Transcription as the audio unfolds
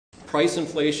Price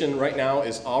inflation right now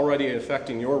is already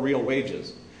affecting your real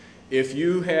wages. If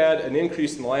you had an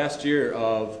increase in the last year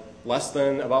of less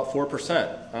than about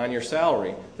 4% on your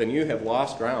salary, then you have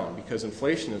lost ground because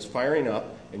inflation is firing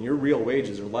up and your real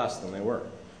wages are less than they were.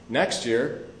 Next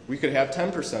year, we could have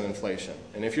 10% inflation.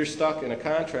 And if you're stuck in a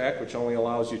contract which only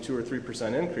allows you 2 or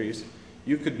 3% increase,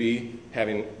 you could be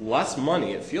having less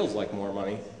money. It feels like more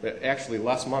money, but actually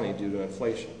less money due to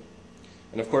inflation.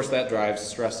 And of course, that drives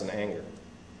stress and anger.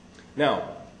 Now,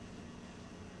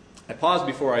 I pause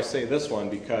before I say this one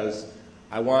because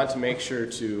I want to make sure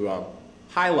to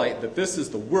highlight that this is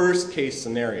the worst case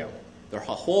scenario. There are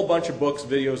a whole bunch of books,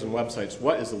 videos, and websites.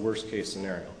 What is the worst case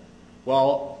scenario?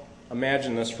 Well,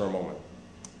 imagine this for a moment.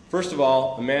 First of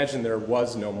all, imagine there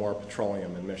was no more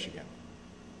petroleum in Michigan.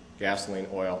 Gasoline,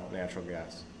 oil, natural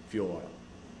gas, fuel oil.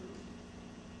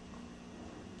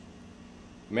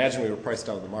 Imagine we were priced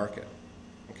out of the market.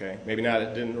 Okay? Maybe not,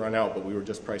 it didn't run out, but we were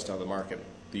just priced out of the market.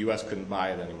 The U.S. couldn't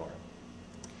buy it anymore.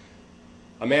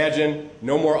 Imagine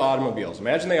no more automobiles.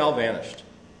 Imagine they all vanished.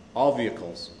 All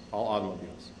vehicles, all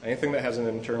automobiles. Anything that has an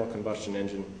internal combustion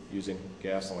engine using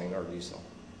gasoline or diesel.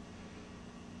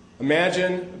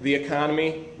 Imagine the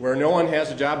economy where no one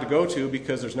has a job to go to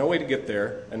because there's no way to get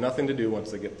there and nothing to do once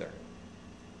they get there.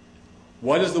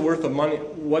 What is the worth of money?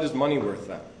 What is money worth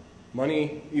then?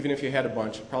 Money, even if you had a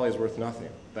bunch, probably is worth nothing.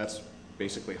 That's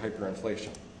basically hyperinflation.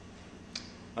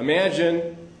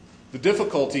 Imagine the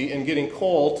difficulty in getting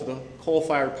coal to the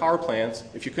coal-fired power plants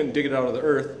if you couldn't dig it out of the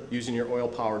earth using your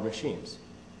oil-powered machines.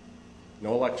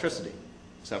 No electricity,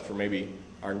 except for maybe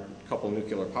our couple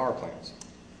nuclear power plants.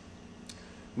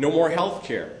 No more health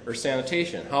care or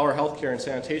sanitation. How are health care and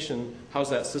sanitation, how's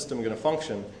that system going to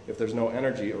function if there's no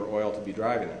energy or oil to be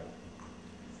driving it?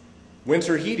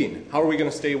 Winter heating. How are we going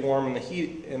to stay warm in the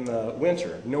heat in the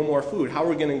winter? No more food. How are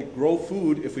we going to grow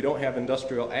food if we don't have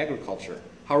industrial agriculture?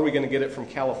 How are we going to get it from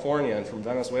California and from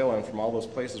Venezuela and from all those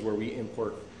places where we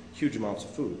import huge amounts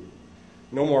of food?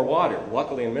 No more water.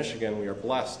 Luckily in Michigan we are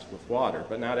blessed with water,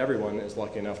 but not everyone is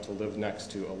lucky enough to live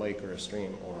next to a lake or a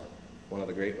stream or one of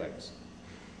the Great Lakes.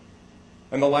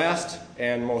 And the last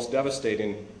and most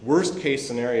devastating, worst case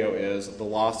scenario is the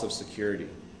loss of security.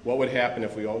 What would happen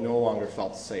if we no longer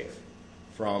felt safe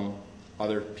from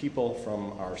other people,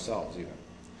 from ourselves even?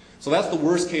 So that's the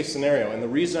worst case scenario, and the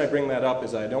reason I bring that up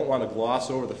is I don't want to gloss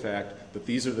over the fact that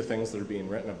these are the things that are being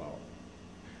written about.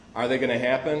 Are they going to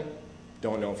happen?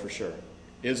 Don't know for sure.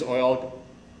 Is oil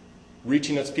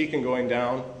reaching its peak and going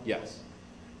down? Yes.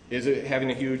 Is it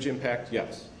having a huge impact?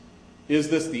 Yes. Is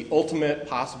this the ultimate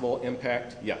possible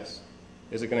impact? Yes.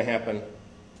 Is it going to happen?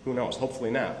 Who knows?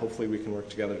 Hopefully not. Hopefully we can work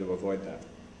together to avoid that.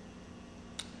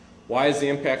 Why is the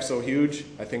impact so huge?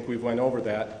 I think we've went over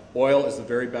that. Oil is the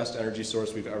very best energy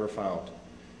source we've ever found.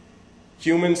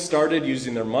 Humans started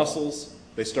using their muscles.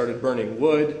 They started burning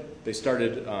wood. They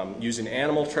started using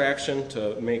animal traction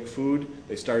to make food.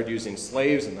 They started using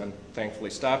slaves and then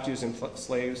thankfully stopped using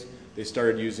slaves. They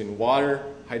started using water,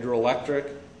 hydroelectric,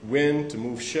 wind to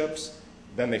move ships.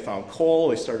 Then they found coal.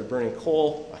 They started burning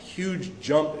coal. A huge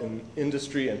jump in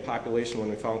industry and population when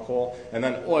we found coal. And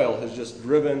then oil has just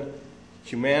driven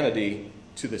humanity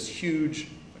to this huge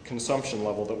consumption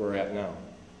level that we're at now.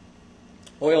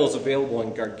 Oil is available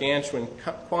in gargantuan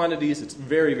quantities. It's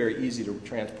very, very easy to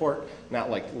transport, not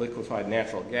like liquefied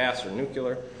natural gas or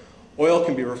nuclear. Oil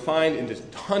can be refined into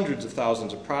hundreds of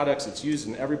thousands of products. It's used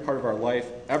in every part of our life.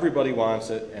 Everybody wants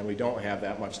it, and we don't have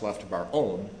that much left of our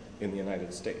own in the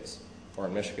United States, or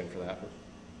in Michigan for that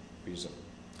reason.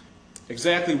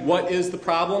 Exactly what is the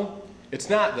problem? It's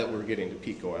not that we're getting to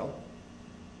peak oil.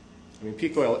 I mean,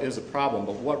 peak oil is a problem,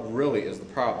 but what really is the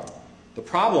problem? The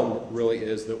problem really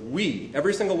is that we,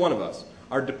 every single one of us,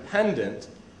 are dependent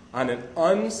on an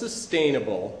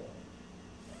unsustainable,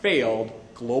 failed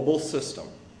global system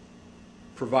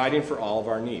providing for all of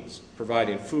our needs,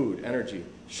 providing food, energy,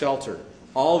 shelter,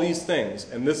 all these things.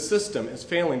 And this system is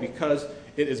failing because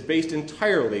it is based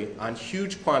entirely on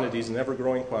huge quantities and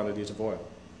ever-growing quantities of oil.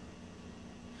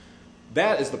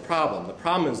 That is the problem. The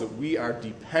problem is that we are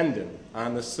dependent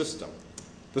on the system.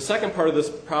 The second part of this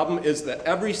problem is that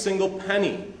every single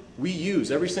penny we use,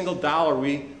 every single dollar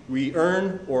we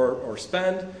earn or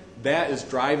spend, that is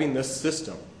driving this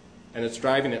system. And it's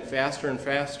driving it faster and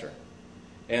faster.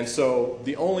 And so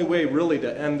the only way really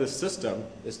to end this system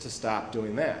is to stop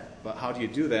doing that. But how do you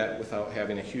do that without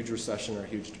having a huge recession or a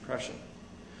huge depression?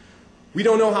 We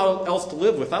don't know how else to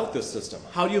live without this system.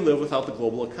 How do you live without the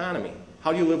global economy?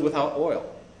 How do you live without oil?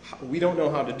 We don't know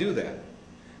how to do that.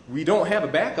 We don't have a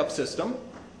backup system.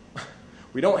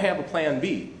 We don't have a plan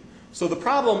B. So the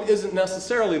problem isn't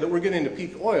necessarily that we're getting to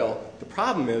peak oil. The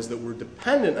problem is that we're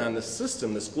dependent on this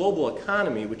system, this global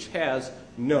economy, which has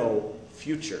no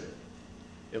future,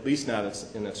 at least not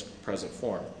in its present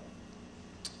form.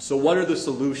 So what are the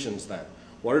solutions then?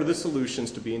 What are the solutions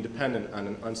to being dependent on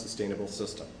an unsustainable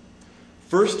system?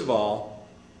 First of all,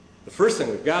 the first thing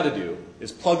we've got to do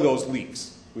is plug those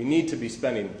leaks. We need to be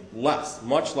spending less,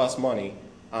 much less money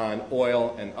on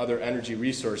oil and other energy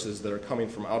resources that are coming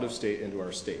from out of state into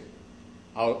our state,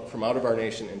 from out of our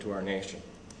nation into our nation.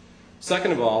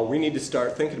 Second of all, we need to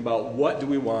start thinking about what do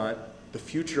we want the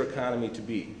future economy to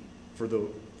be for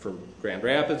Grand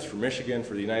Rapids, for Michigan,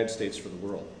 for the United States, for the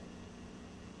world.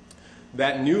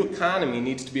 That new economy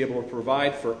needs to be able to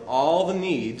provide for all the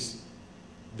needs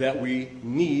that we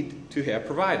need to have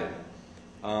provided.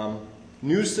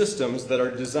 New systems that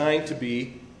are designed to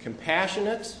be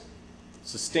compassionate,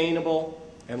 sustainable,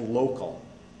 and local.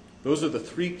 Those are the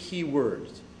three key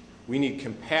words. We need a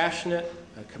compassionate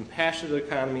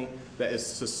economy that is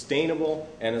sustainable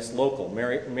and is local.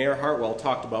 Mayor Hartwell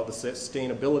talked about the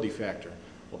sustainability factor.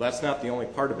 Well, that's not the only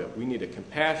part of it. We need a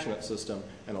compassionate system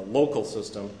and a local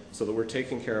system so that we're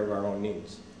taking care of our own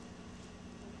needs.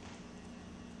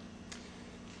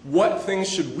 What things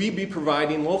should we be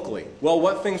providing locally? Well,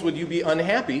 what things would you be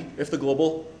unhappy if the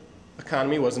global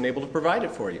economy wasn't able to provide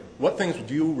it for you? What things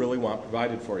do you really want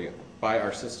provided for you by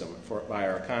our system, by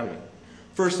our economy?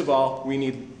 First of all, we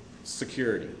need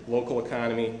security. Local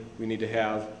economy, we need to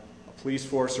have a police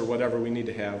force or whatever, we need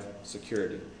to have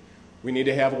security. We need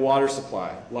to have a water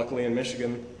supply. Luckily in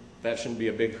Michigan, that shouldn't be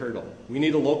a big hurdle. We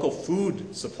need a local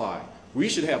food supply. We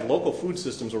should have local food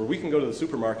systems where we can go to the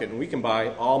supermarket and we can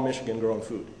buy all Michigan-grown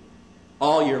food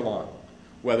all year long.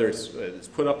 Whether it's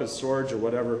put up as storage or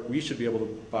whatever, we should be able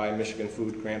to buy Michigan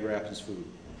food, Grand Rapids food.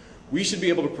 We should be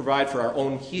able to provide for our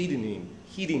own heating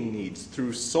needs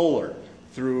through solar,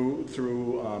 through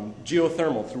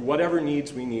geothermal, through whatever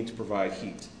needs we need to provide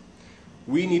heat.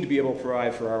 We need to be able to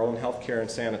provide for our own health care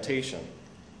and sanitation.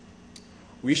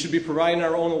 We should be providing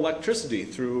our own electricity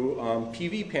through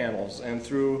PV panels and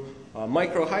through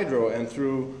micro hydro and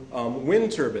through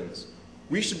wind turbines.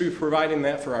 We should be providing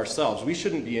that for ourselves. We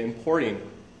shouldn't be importing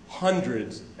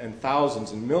hundreds and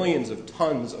thousands and millions of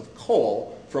tons of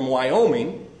coal from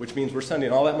Wyoming, which means we're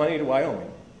sending all that money to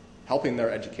Wyoming, helping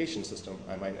their education system,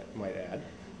 I might add.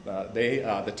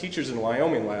 The teachers in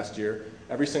Wyoming last year,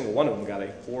 every single one of them got a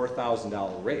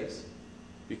 $4,000 raise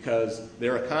because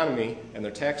their economy and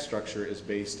their tax structure is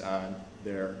based on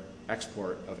their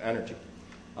export of energy.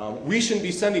 We shouldn't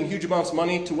be sending huge amounts of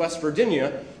money to West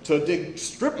Virginia to dig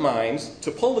strip mines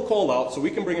to pull the coal out so we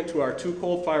can bring it to our 2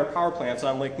 coal-fired power plants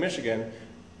on Lake Michigan,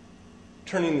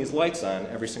 turning these lights on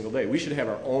every single day. We should have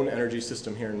our own energy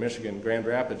system here in Michigan. Grand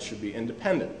Rapids should be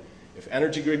independent. If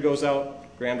energy grid goes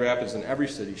out, Grand Rapids and every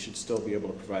city should still be able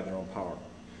to provide their own power.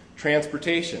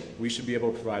 Transportation. We should be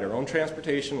able to provide our own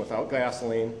transportation without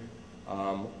gasoline,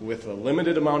 with a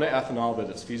limited amount of ethanol that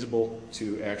it's feasible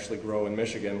to actually grow in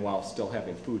Michigan while still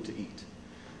having food to eat.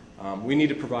 We need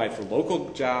to provide for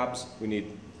local jobs. We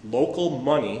need local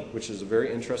money, which is a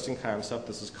very interesting concept.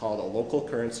 This is called a local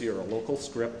currency or a local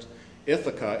script.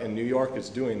 Ithaca in New York is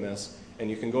doing this, and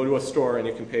you can go to a store and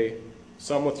you can pay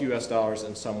some with US dollars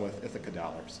and some with Ithaca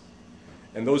dollars.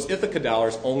 And those Ithaca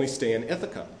dollars only stay in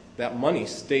Ithaca. That money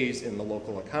stays in the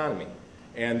local economy.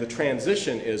 And the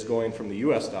transition is going from the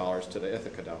US dollars to the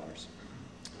Ithaca dollars.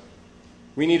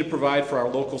 We need to provide for our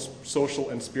local social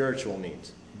and spiritual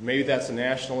needs. Maybe that's a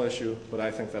national issue, but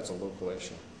I think that's a local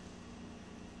issue.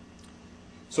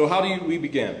 So how do we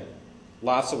begin?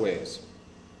 Lots of ways.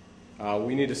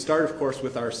 We need to start, of course,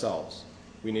 with ourselves.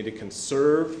 We need to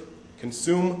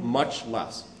consume much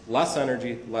less. Less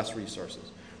energy, less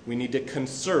resources. We need to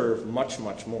conserve much,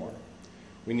 much more.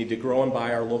 We need to grow and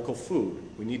buy our local food.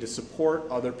 We need to support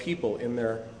other people in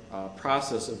their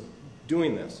process of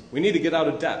doing this. We need to get out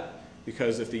of debt,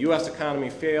 because if the U.S. economy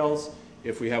fails,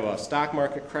 if we have a stock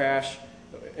market crash,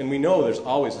 and we know there's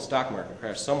always a stock market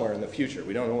crash somewhere in the future.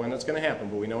 We don't know when it's going to happen,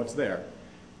 but we know it's there.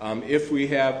 If we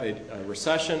have a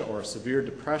recession or a severe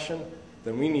depression,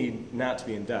 then we need not to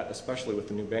be in debt, especially with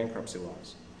the new bankruptcy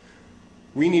laws.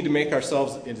 We need to make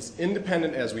ourselves as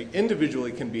independent as we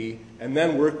individually can be, and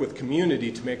then work with community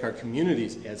to make our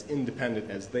communities as independent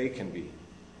as they can be.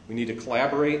 We need to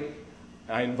collaborate.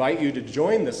 I invite you to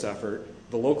join this effort.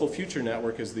 The Local Future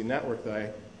Network is the network that I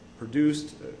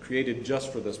created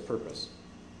just for this purpose.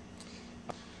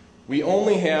 We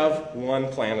only have one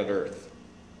planet Earth.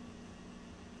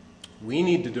 We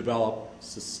need to develop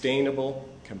sustainable,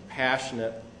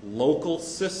 compassionate, local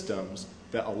systems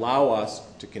that allow us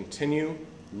to continue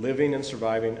living and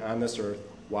surviving on this earth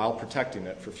while protecting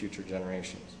it for future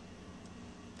generations.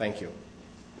 Thank you.